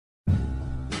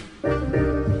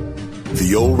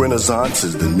The old Renaissance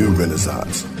is the new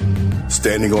Renaissance,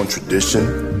 standing on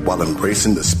tradition while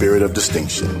embracing the spirit of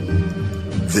distinction.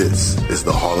 This is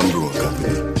the Harlem Brewing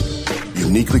Company.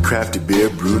 Uniquely crafted beer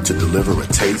brewed to deliver a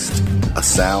taste, a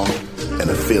sound, and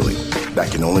a feeling that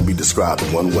can only be described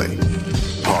in one way,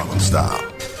 Harlem style.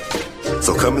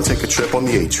 So come and take a trip on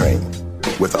the A Train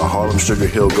with our Harlem Sugar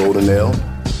Hill Golden Ale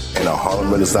and our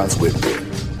Harlem Renaissance Wit Beer,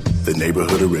 the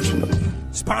neighborhood original.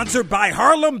 Sponsored by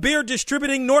Harlem Beer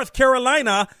Distributing North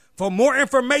Carolina. For more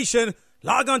information,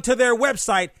 log on to their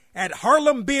website at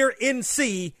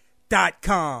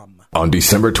harlembeernc.com. On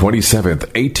December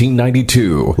 27th,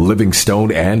 1892,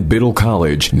 Livingstone and Biddle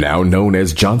College, now known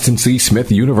as Johnson C.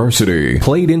 Smith University,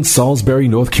 played in Salisbury,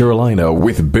 North Carolina,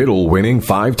 with Biddle winning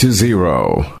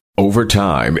 5-0. Over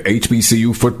time,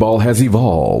 HBCU football has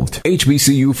evolved.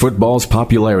 HBCU football's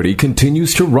popularity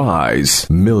continues to rise.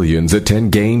 Millions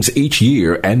attend games each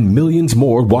year and millions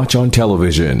more watch on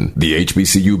television. The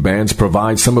HBCU bands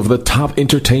provide some of the top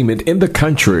entertainment in the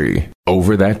country.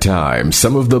 Over that time,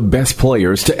 some of the best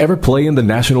players to ever play in the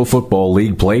National Football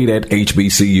League played at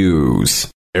HBCUs.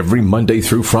 Every Monday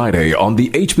through Friday on the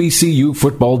HBCU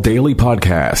Football Daily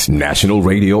Podcast, national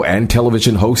radio and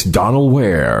television host Donald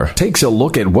Ware takes a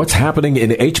look at what's happening in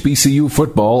HBCU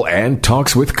football and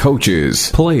talks with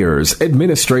coaches, players,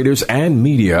 administrators, and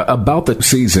media about the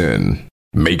season.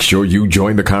 Make sure you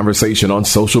join the conversation on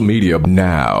social media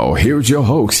now. Here's your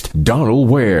host, Donald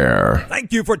Ware.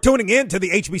 Thank you for tuning in to the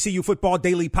HBCU Football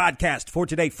Daily Podcast for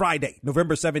today, Friday,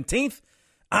 November 17th.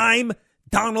 I'm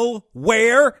Donald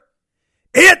Ware.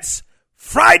 It's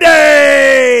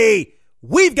Friday!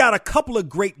 We've got a couple of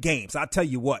great games. I'll tell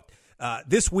you what,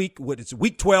 this week, it's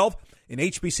week 12 in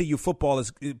HBCU football,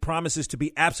 it promises to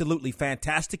be absolutely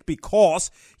fantastic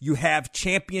because you have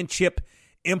championship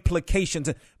implications.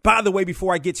 And by the way,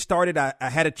 before I get started, I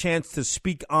had a chance to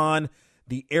speak on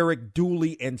the Eric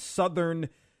Dooley and Southern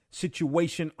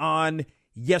situation on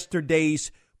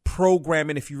yesterday's program.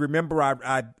 And if you remember,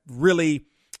 I really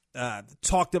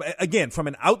talked about, again, from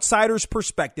an outsider's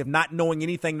perspective, not knowing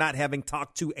anything, not having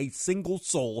talked to a single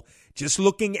soul, just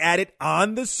looking at it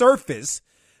on the surface.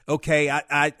 Okay.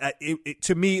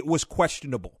 To me, it was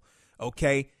questionable.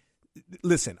 Okay.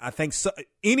 Listen, I think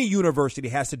any university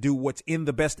has to do what's in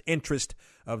the best interest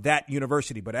of that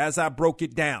university. But as I broke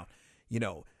it down,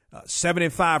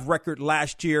 7-5 record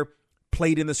last year,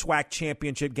 played in the SWAC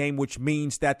championship game, which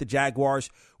means that the Jaguars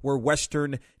were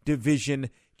Western Division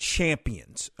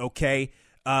champions, okay?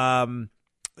 An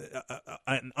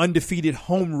undefeated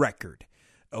home record,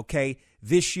 okay?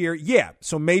 This year, yeah,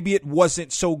 so maybe it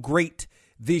wasn't so great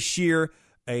this year.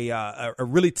 A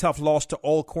really tough loss to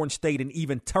Alcorn State, an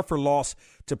even tougher loss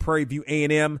to Prairie View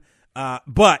A&M.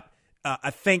 But I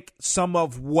think some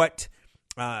of what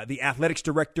the athletics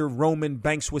director, Roman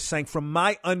Banks, was saying, from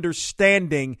my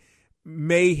understanding,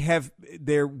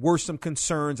 there were some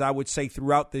concerns, I would say,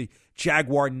 throughout the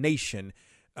Jaguar Nation,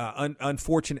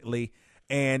 unfortunately.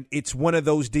 And it's one of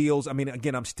those deals. I mean,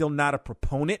 again, I'm still not a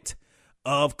proponent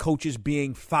of coaches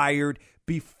being fired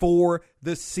before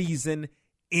the season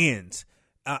ends,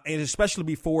 and especially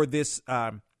before this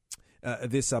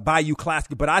Bayou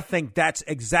Classic. But I think that's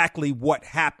exactly what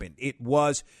happened. It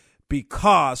was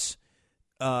because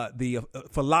the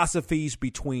philosophies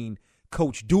between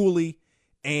Coach Dooley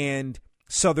and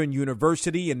Southern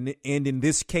University, and in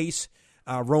this case,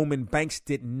 Roman Banks,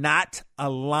 did not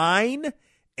align.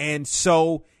 And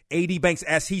so A.D. Banks,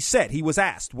 as he said, he was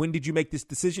asked, when did you make this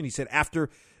decision? He said,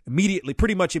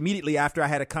 pretty much immediately after I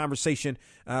had a conversation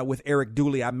with Eric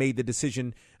Dooley, I made the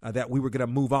decision that we were going to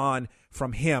move on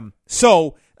from him.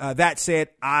 So that said,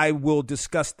 I'll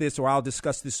discuss this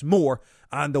more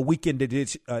on the weekend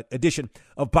edition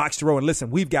of Box to Row. And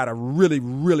listen, we've got a really,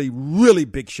 really, really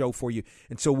big show for you.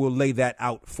 And so we'll lay that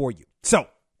out for you. So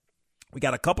we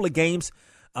got a couple of games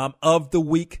of the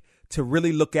week to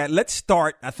really look at. Let's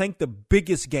start, I think, the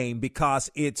biggest game, because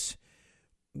it's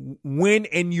win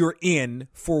and you're in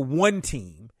for one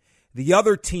team. The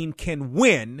other team can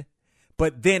win,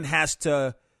 but then has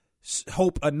to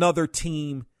hope another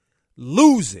team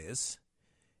loses.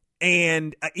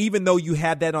 And even though you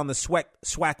have that on the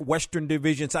SWAC Western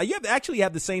Division side, you actually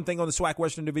have the same thing on the SWAC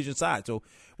Western Division side. So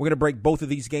we're going to break both of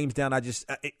these games down.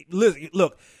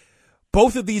 Look,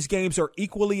 both of these games are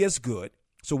equally as good.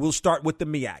 So we'll start with the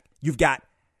MEAC. You've got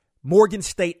Morgan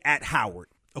State at Howard,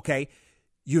 okay?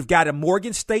 You've got a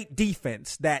Morgan State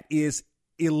defense that is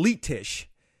elite-ish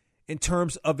in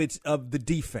terms of the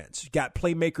defense. You've got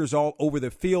playmakers all over the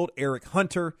field. Eric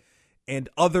Hunter and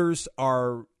others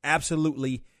are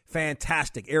absolutely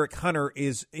fantastic. Eric Hunter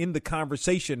is in the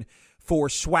conversation for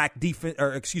SWAC defense,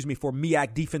 or excuse me, for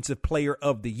MEAC Defensive Player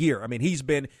of the Year. I mean, he's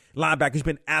been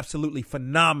absolutely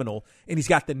phenomenal, and he's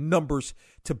got the numbers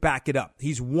to back it up.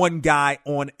 He's one guy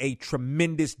on a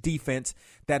tremendous defense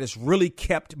that has really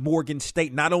kept Morgan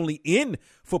State not only in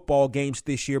football games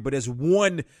this year, but has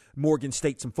won Morgan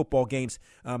State some football games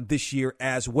this year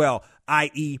as well,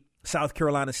 i.e. South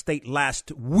Carolina State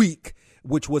last week,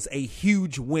 which was a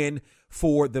huge win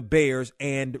for the Bears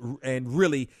and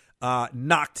really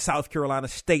knocked South Carolina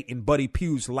State in Buddy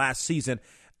Pugh's last season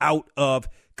out of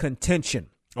contention.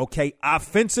 Okay,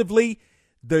 offensively,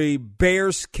 the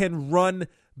Bears can run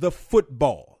the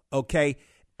football, okay?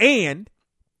 And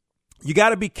you got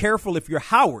to be careful if you're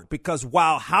Howard, because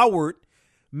while Howard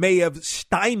may have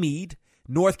stymied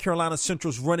North Carolina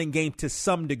Central's running game to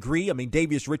some degree. I mean,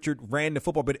 Davius Richard ran the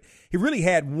football, but he really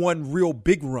had one real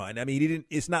big run. I mean,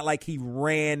 it's not like he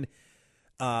ran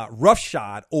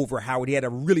roughshod over Howard. He had a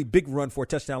really big run for a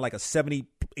touchdown, like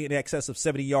in excess of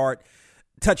 70-yard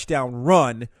touchdown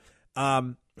run.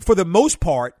 For the most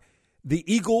part, the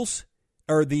Eagles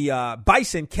or the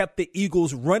Bison kept the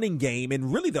Eagles' running game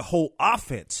and really the whole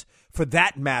offense, for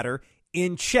that matter,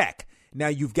 in check. Now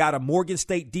you've got a Morgan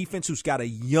State defense who's got a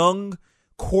young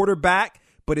quarterback,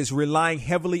 but is relying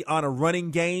heavily on a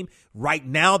running game. Right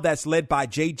now, that's led by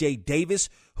J.J. Davis,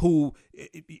 who,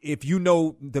 if you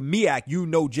know the MEAC, you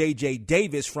know J.J.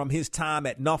 Davis from his time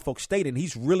at Norfolk State, and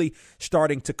he's really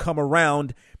starting to come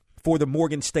around for the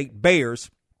Morgan State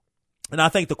Bears. And I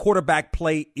think the quarterback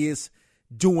play is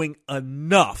doing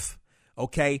enough,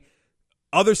 okay?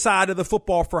 Other side of the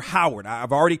football for Howard.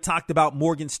 I've already talked about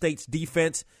Morgan State's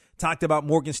defense, talked about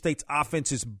Morgan State's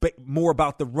offense is more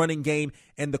about the running game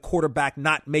and the quarterback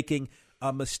not making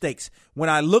mistakes. When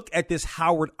I look at this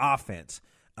Howard offense,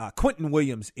 Quentin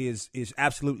Williams is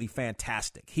absolutely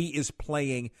fantastic. He is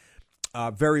playing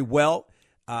very well.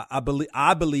 I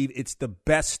believe it's the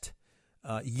best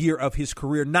year of his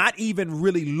career, not even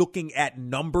really looking at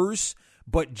numbers,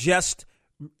 but just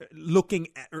looking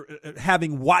at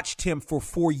having watched him for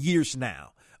 4 years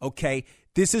now. Okay,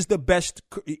 this is the best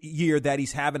year that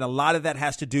he's having. A lot of that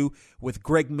has to do with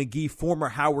Greg McGee, former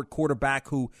Howard quarterback,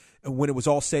 who, when it was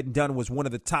all said and done, was one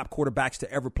of the top quarterbacks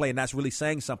to ever play. And that's really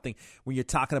saying something when you're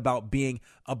talking about being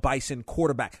a Bison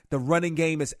quarterback. The running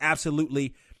game is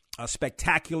absolutely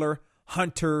spectacular.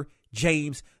 Hunter,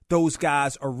 James, those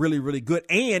guys are really, really good.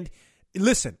 And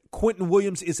listen, Quentin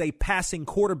Williams is a passing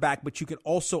quarterback, but you can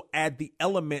also add the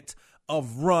element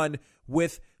of run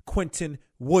with Quentin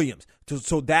Williams.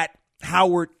 So that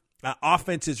Howard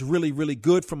offense is really, really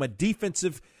good from a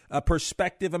defensive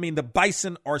perspective. I mean, the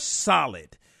Bison are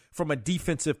solid from a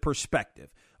defensive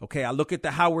perspective. Okay, I look at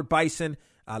the Howard Bison.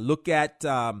 I look at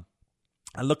the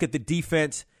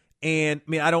defense, and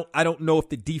I mean, I don't know if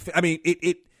the defense. I mean,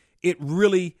 it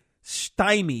really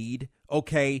stymied,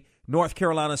 okay, North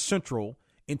Carolina Central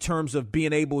in terms of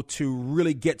being able to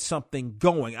really get something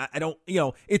going. I don't,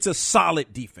 it's a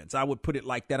solid defense. I would put it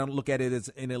like that. I don't look at it as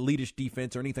an elitist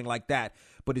defense or anything like that,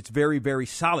 but it's very, very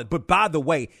solid. But by the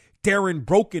way, Darren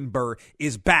Brokenberg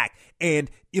is back. And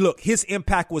look, his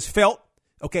impact was felt.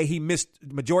 Okay, he missed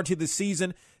the majority of the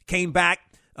season, came back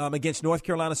against North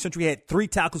Carolina Central. He had 3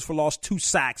 tackles for loss, 2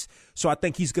 sacks. So I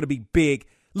think he's going to be big.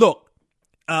 Look,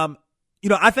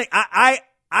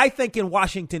 I think in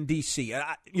Washington, D.C.,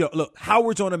 look,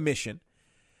 Howard's on a mission.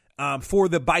 For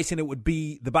the Bison, it would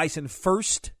be the Bison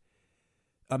first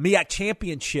MEAC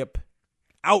championship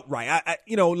outright.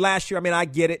 Last year, I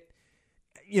get it.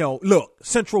 Look,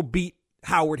 Central beat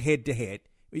Howard head-to-head.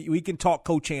 We can talk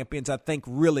co-champions. I think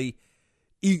really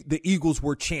the Eagles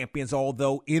were champions,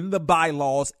 although in the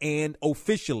bylaws and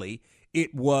officially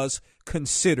it was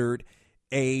considered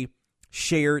a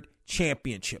shared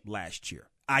championship last year.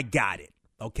 I got it.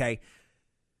 Okay.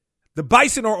 The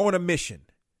Bison are on a mission.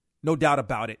 No doubt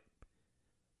about it.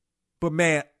 But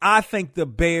man, I think the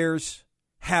Bears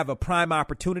have a prime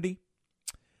opportunity.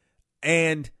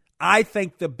 And I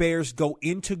think the Bears go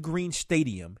into Green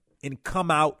Stadium and come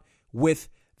out with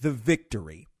the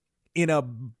victory in a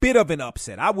bit of an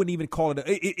upset. I wouldn't even call it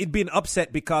it'd be an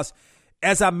upset because,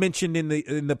 as I mentioned in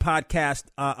the podcast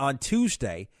on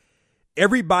Tuesday,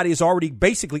 everybody has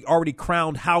already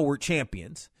crowned Howard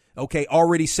champions. Okay,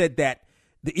 already said that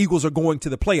the Eagles are going to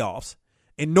the playoffs,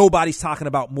 and nobody's talking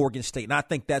about Morgan State. And I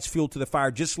think that's fuel to the fire,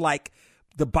 just like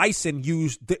the Bison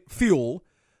used the fuel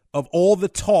of all the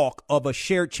talk of a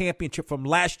shared championship from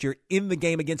last year in the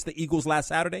game against the Eagles last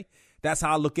Saturday. That's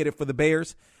how I look at it for the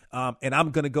Bears. And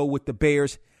I'm going to go with the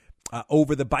Bears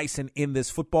over the Bison in this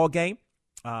football game.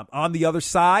 On the other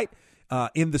side,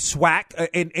 in the SWAC,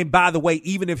 and by the way,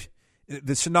 even if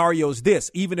the scenario is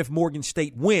this, even if Morgan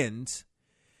State wins,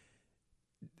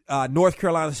 North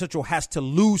Carolina Central has to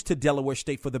lose to Delaware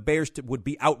State for the Bears would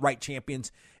be outright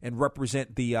champions and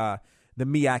represent the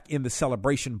MEAC in the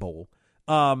Celebration Bowl.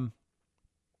 And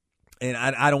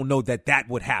I don't know that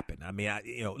would happen. I mean,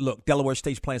 look, Delaware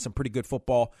State's playing some pretty good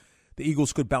football. The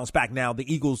Eagles could bounce back. Now,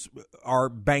 the Eagles are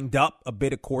banged up a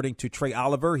bit, according to Trey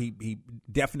Oliver. He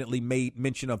definitely made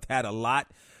mention of that a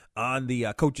lot on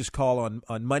the coach's call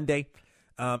on Monday.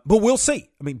 But we'll see.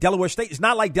 I mean, Delaware State, it's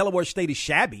not like Delaware State is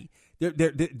shabby.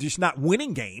 They're just not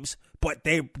winning games, but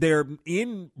they're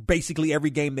in basically every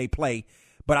game they play.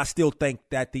 But I still think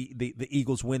that the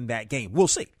Eagles win that game. We'll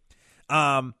see.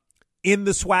 In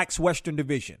the SWAC's Western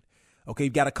Division, okay,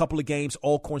 you've got a couple of games,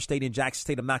 Alcorn State and Jackson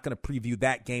State. I'm not going to preview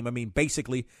that game. I mean,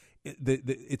 basically,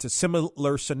 it's a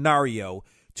similar scenario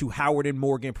to Howard and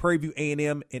Morgan. Prairie View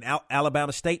A&M and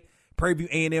Alabama State. Prairie View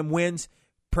A&M wins.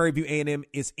 Prairie View A&M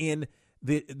is in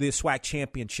the SWAC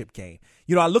championship game.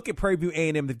 I look at Prairie View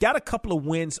A&M. They've got a couple of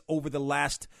wins over the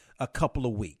last couple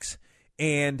of weeks.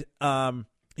 And,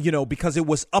 because it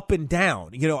was up and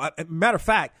down. Matter of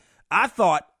fact, I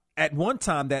thought at one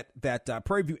time that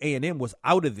Prairie View A&M was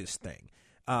out of this thing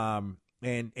and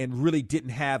really didn't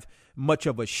have much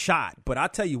of a shot. But I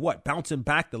tell you what, bouncing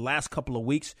back the last couple of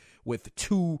weeks with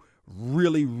two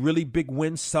really, really big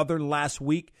wins, Southern last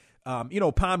week.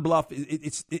 Pine Bluff,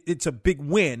 it's a big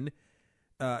win.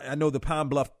 I know the Pine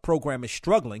Bluff program is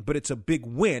struggling, but it's a big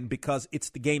win because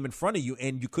it's the game in front of you,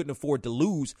 and you couldn't afford to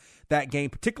lose that game,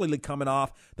 particularly coming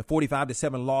off the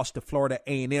 45-7 loss to Florida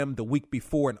A&M the week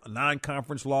before, a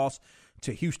non-conference loss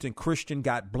to Houston Christian,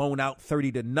 got blown out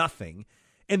 30-0.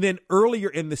 And then earlier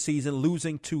in the season,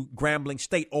 losing to Grambling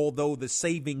State, although the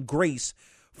saving grace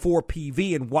for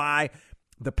PV and why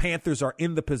the Panthers are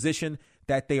in the position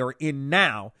that they are in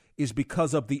now is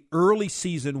because of the early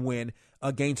season win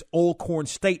against Alcorn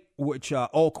State, which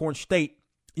Alcorn State,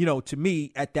 to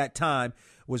me at that time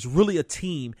was really a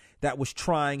team that was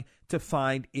trying to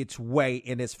find its way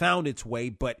and has found its way,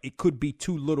 but it could be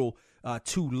too little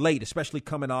too late, especially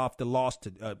coming off the loss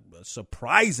to a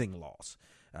surprising loss.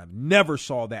 I never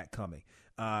saw that coming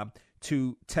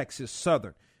to Texas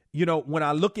Southern. When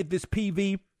I look at this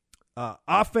PV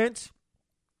offense,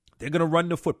 they're going to run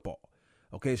the football.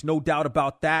 Okay, there's no doubt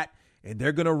about that. And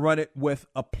they're going to run it with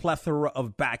a plethora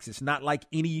of backs. It's not like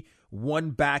any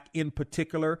one back in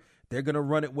particular. They're going to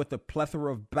run it with a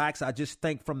plethora of backs. I just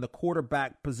think from the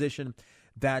quarterback position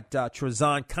that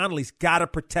Trezon Connolly's got to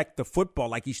protect the football.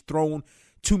 Like, he's thrown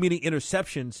too many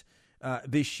interceptions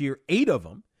this year, 8 of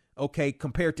them, okay,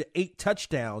 compared to 8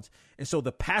 touchdowns. And so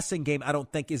the passing game I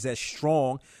don't think is as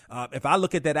strong. If I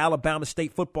look at that Alabama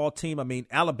State football team, I mean,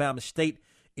 Alabama State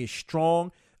is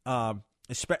strong.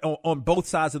 On both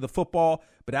sides of the football,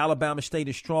 but Alabama State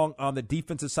is strong on the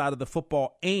defensive side of the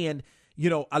football. And,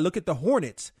 I look at the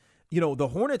Hornets. The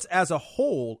Hornets as a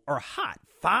whole are hot.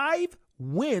 5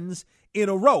 wins in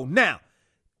a row. Now,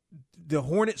 the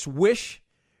Hornets wish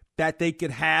that they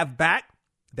could have back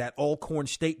that Alcorn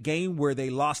State game where they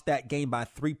lost that game by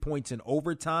 3 points in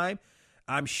overtime.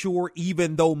 I'm sure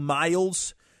even though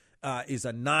Miles is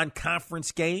a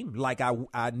non-conference game, like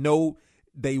I know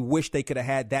they wish they could have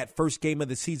had that first game of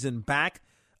the season back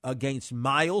against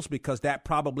Miles, because that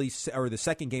probably, or the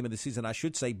second game of the season, I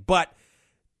should say, but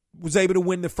was able to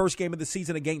win the first game of the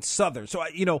season against Southern. So,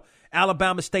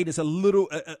 Alabama State is a little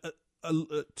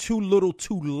too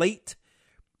late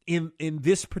in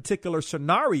this particular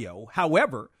scenario.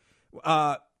 However,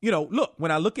 look,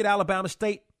 when I look at Alabama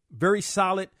State, very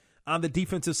solid on the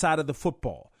defensive side of the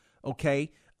football.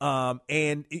 Okay.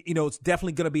 And it's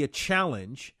definitely going to be a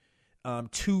challenge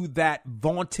to that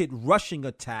vaunted rushing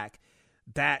attack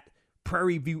that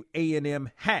Prairie View A&M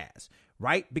has,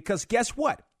 right? Because guess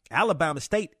what? Alabama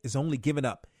State is only giving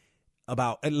up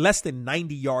about less than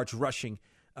 90 yards rushing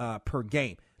per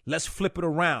game. Let's flip it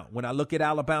around. When I look at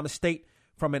Alabama State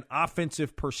from an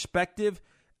offensive perspective,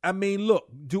 I mean, look,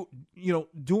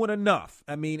 doing enough.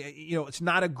 I mean, it's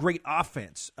not a great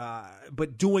offense,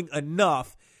 but doing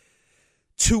enough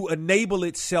to enable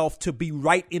itself to be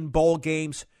right in ball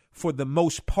games for the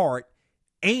most part.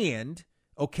 And,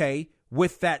 okay,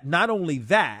 with that, not only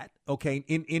that, okay,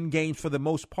 in games for the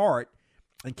most part,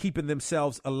 and keeping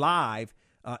themselves alive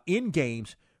in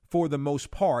games for the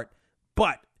most part,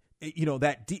 but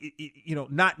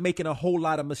not making a whole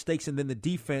lot of mistakes, and then the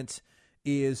defense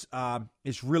is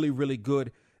really, really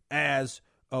good as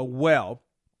well.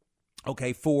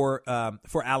 Okay, for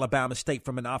Alabama State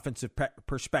from an offensive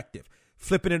perspective,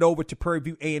 flipping it over to Prairie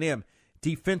View A&M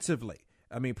defensively.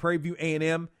 I mean, Prairie View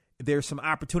A&M, there's some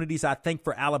opportunities I think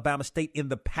for Alabama State in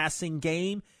the passing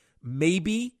game,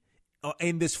 maybe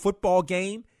in this football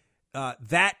game.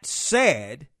 That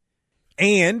said,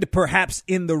 and perhaps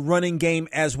in the running game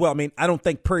as well. I mean, I don't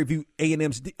think Prairie View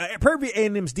A&M's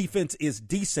defense is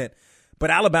decent,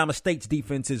 but Alabama State's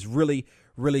defense is really,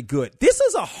 really good. This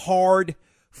is a hard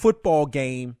football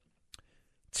game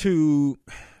to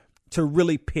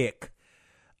really pick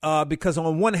because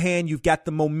on one hand, you've got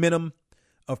the momentum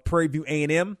of Prairie View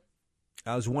A&M,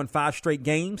 who's won 5 straight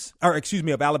games,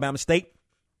 of Alabama State,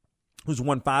 who's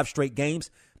won 5 straight games.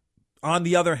 On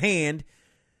the other hand,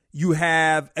 you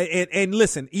have, and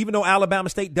listen, even though Alabama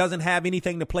State doesn't have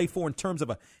anything to play for in terms of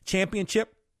a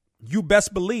championship, you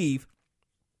best believe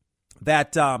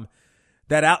that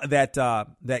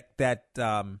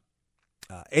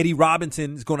Eddie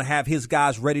Robinson is going to have his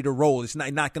guys ready to roll. It's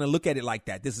not going to look at it like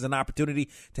that. This is an opportunity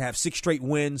to have 6 straight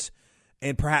wins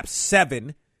and perhaps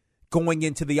 7 going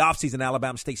into the offseason.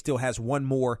 Alabama State still has one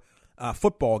more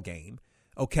football game.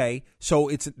 Okay, so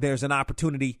there's an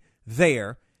opportunity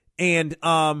there. And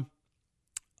on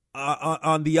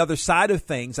the other side of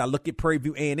things, I look at Prairie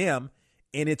View A&M,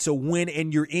 and it's a win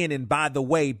and you're in. And by the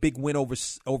way, big win over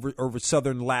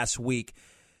Southern last week.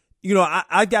 You know,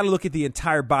 I got to look at the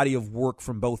entire body of work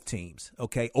from both teams,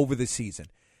 okay, over the season.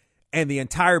 And the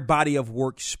entire body of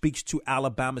work speaks to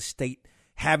Alabama State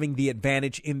having the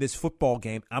advantage in this football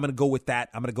game. I'm going to go with that.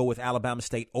 I'm going to go with Alabama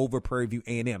State over Prairie View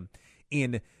A&M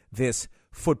in this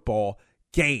football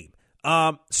game.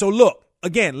 So look,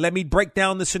 again, let me break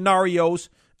down the scenarios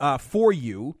for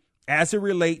you as it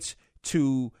relates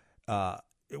to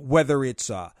whether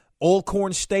it's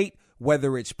Alcorn State,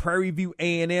 whether it's Prairie View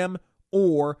A&M,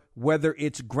 or whether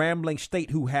it's Grambling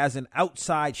State, who has an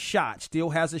outside shot,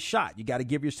 still has a shot. You got to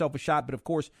give yourself a shot. But, of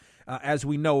course, as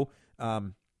we know,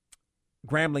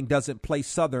 Grambling doesn't play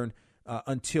Southern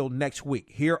until next week.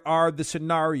 Here are the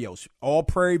scenarios. All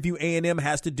Prairie View A&M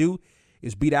has to do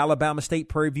is beat Alabama State.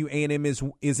 Prairie View A&M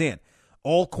is in.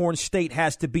 Alcorn State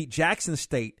has to beat Jackson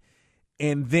State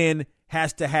and then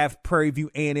has to have Prairie View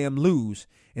A&M lose.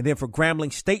 And then for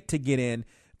Grambling State to get in,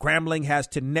 Grambling has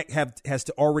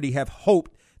to already have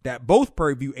hoped that both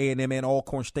Prairie View A&M and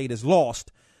Alcorn State is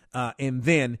lost, and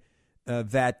then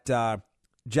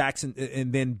Jackson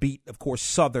and then beat, of course,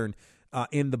 Southern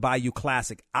in the Bayou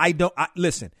Classic.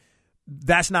 Listen,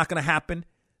 that's not going to happen.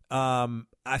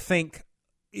 I think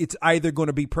it's either going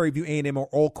to be Prairie View A&M or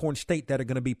Alcorn State that are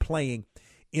going to be playing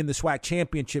in the SWAC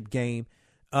championship game.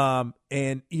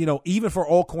 And, you know, even for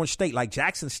Alcorn State, like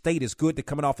Jackson State is good. They're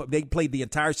coming off they played the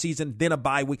entire season, then a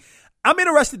bye week. I'm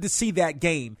interested to see that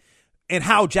game and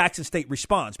how Jackson State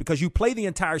responds, because you play the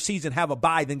entire season, have a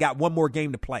bye, then got one more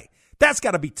game to play. That's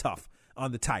got to be tough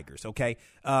on the Tigers. Okay.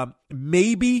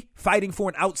 Maybe fighting for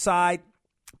an outside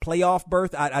playoff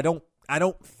berth. I don't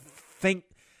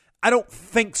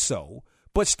think so,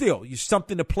 but still, you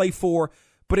something to play for.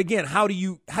 But again, how do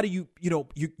you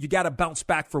got to bounce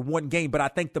back for one game. But I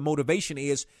think the motivation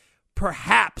is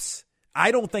perhaps,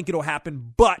 I don't think it'll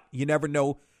happen, but you never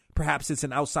know. Perhaps it's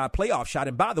an outside playoff shot.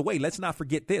 And by the way, let's not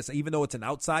forget this, even though it's an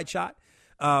outside shot.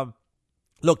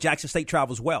 Look, Jackson State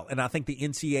travels well. And I think the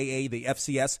NCAA, the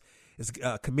FCS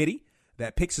committee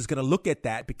that picks is going to look at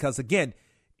that because, again,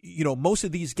 you know, most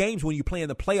of these games when you play in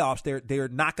the playoffs, they're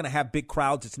not going to have big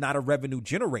crowds. It's not a revenue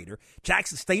generator.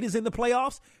 Jackson State is in the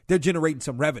playoffs. They're generating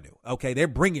some revenue. Okay, they're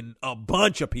bringing a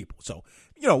bunch of people. So,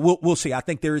 you know, we'll see. I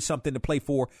think there is something to play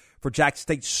for Jackson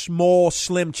State's small,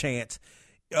 slim chance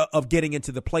of getting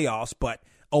into the playoffs. But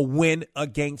a win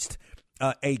against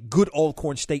a good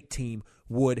Alcorn State team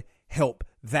would help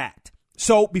that.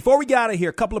 So before we get out of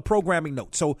here, a couple of programming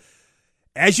notes. So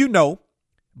as you know,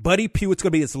 Buddy Pugh, it's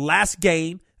going to be his last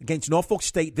game against Norfolk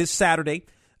State this Saturday.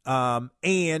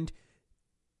 And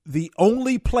the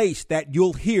only place that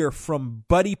you'll hear from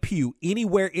Buddy Pugh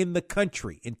anywhere in the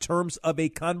country in terms of a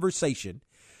conversation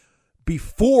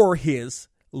before his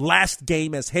last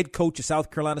game as head coach of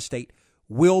South Carolina State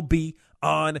will be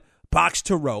on Box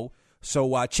to Row.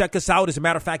 So check us out. As a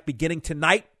matter of fact, beginning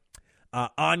tonight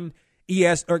on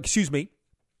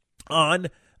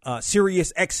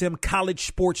Sirius XM College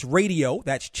Sports Radio.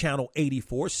 That's channel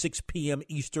 84, 6 p.m.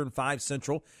 Eastern, 5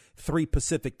 Central, 3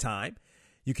 Pacific time.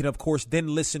 You can, of course,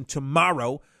 then listen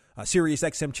tomorrow, Sirius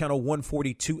XM channel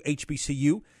 142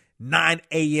 HBCU, 9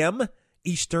 a.m.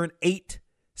 Eastern, 8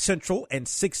 Central, and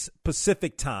 6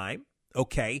 Pacific time.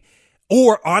 Okay.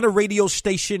 Or on a radio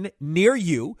station near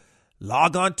you.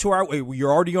 Log on to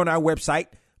you're already on our website,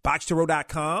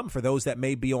 boxtorow.com. For those that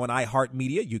may be on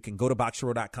iHeartMedia, you can go to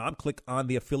boxtorow.com, click on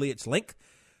the affiliates link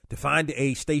to find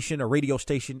a radio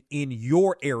station in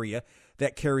your area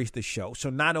that carries the show. So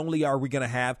not only are we going to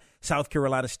have South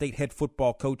Carolina State head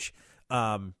football coach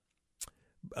Buddy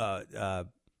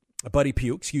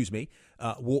Pugh,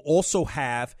 we'll also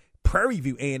have Prairie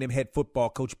View A&M head football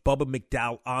coach Bubba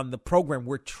McDowell on the program.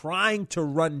 We're trying to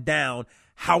run down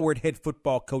Howard head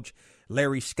football coach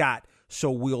Larry Scott,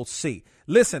 so we'll see.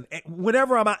 Listen,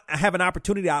 whenever I have an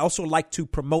opportunity, I also like to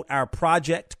promote our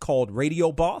project called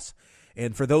Radio Boss.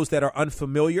 And for those that are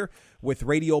unfamiliar with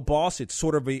Radio Boss, it's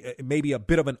sort of maybe a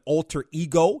bit of an alter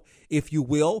ego, if you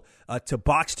will, to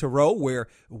Box to Row, where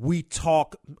we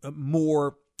talk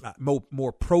more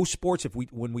pro sports.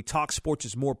 When we talk sports,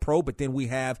 it's more pro, but then we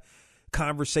have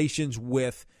conversations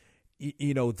with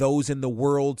those in the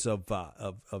worlds of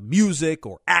music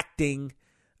or acting,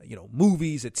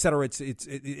 movies, etc.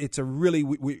 It's a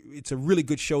really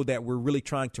good show that we're really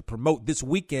trying to promote. This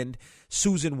weekend,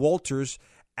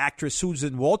 actress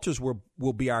Susan Walters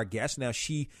will be our guest. Now,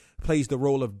 she plays the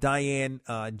role of Diane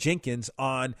Jenkins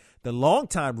on the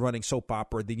longtime running soap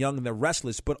opera, The Young and the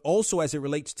Restless. But also, as it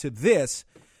relates to this,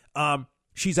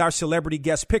 she's our celebrity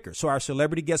guest picker. So our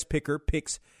celebrity guest picker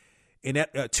picks in 2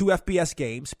 FBS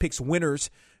games, picks winners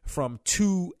from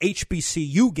 2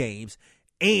 HBCU games,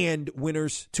 and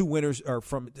two winners are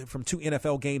from 2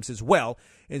 NFL games as well.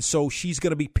 And so she's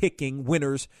going to be picking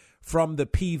winners from the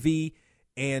PV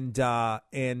and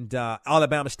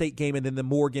Alabama State game, and then the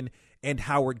Morgan and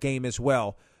Howard game as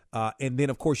well. And then,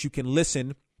 of course, you can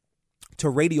listen to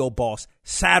Radio Boss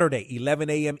Saturday, 11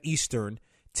 a.m. Eastern,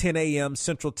 10 a.m.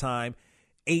 Central Time,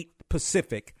 8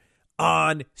 Pacific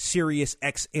on Sirius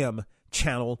XM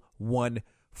Channel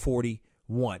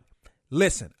 141.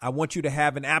 Listen, I want you to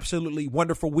have an absolutely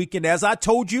wonderful weekend. As I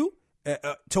told you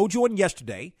on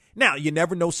yesterday. Now, you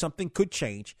never know, something could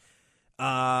change,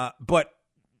 but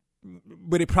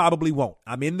it probably won't.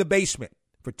 I'm in the basement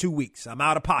for 2 weeks. I'm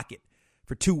out of pocket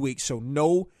for 2 weeks. So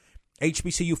no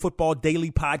HBCU Football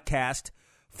Daily podcast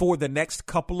for the next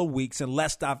couple of weeks,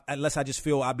 unless I just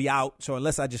feel I'll be out. So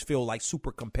unless I just feel like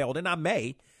super compelled, and I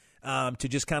may, to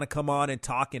just kind of come on and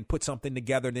talk and put something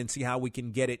together and then see how we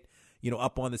can get it,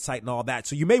 up on the site and all that.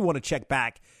 So you may want to check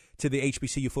back to the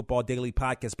HBCU Football Daily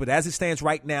podcast. But as it stands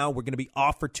right now, we're going to be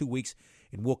off for 2 weeks,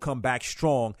 and we'll come back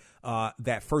strong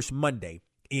that first Monday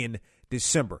in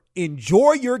December.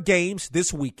 Enjoy your games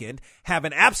this weekend. Have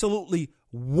an absolutely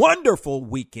wonderful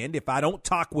weekend. If I don't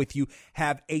talk with you,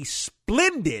 have a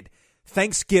splendid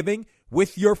Thanksgiving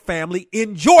with your family.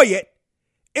 Enjoy it.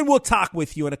 And we'll talk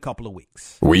with you in a couple of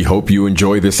weeks. We hope you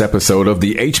enjoy this episode of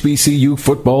the HBCU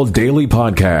Football Daily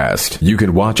Podcast. You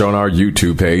can watch on our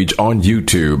YouTube page on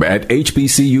YouTube at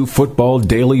HBCU Football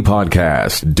Daily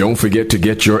Podcast. Don't forget to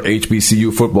get your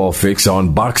HBCU football fix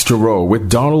on Box to Row with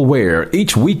Donald Ware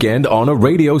each weekend on a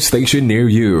radio station near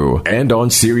you, and on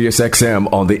Sirius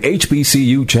XM on the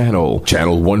HBCU channel,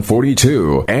 Channel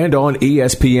 142, and on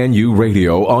ESPNU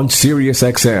Radio on Sirius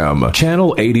XM,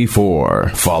 Channel 84.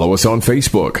 Follow us on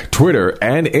Facebook, Twitter,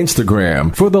 and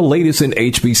Instagram for the latest in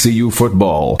HBCU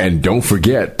football. And don't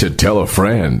forget to tell a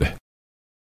friend.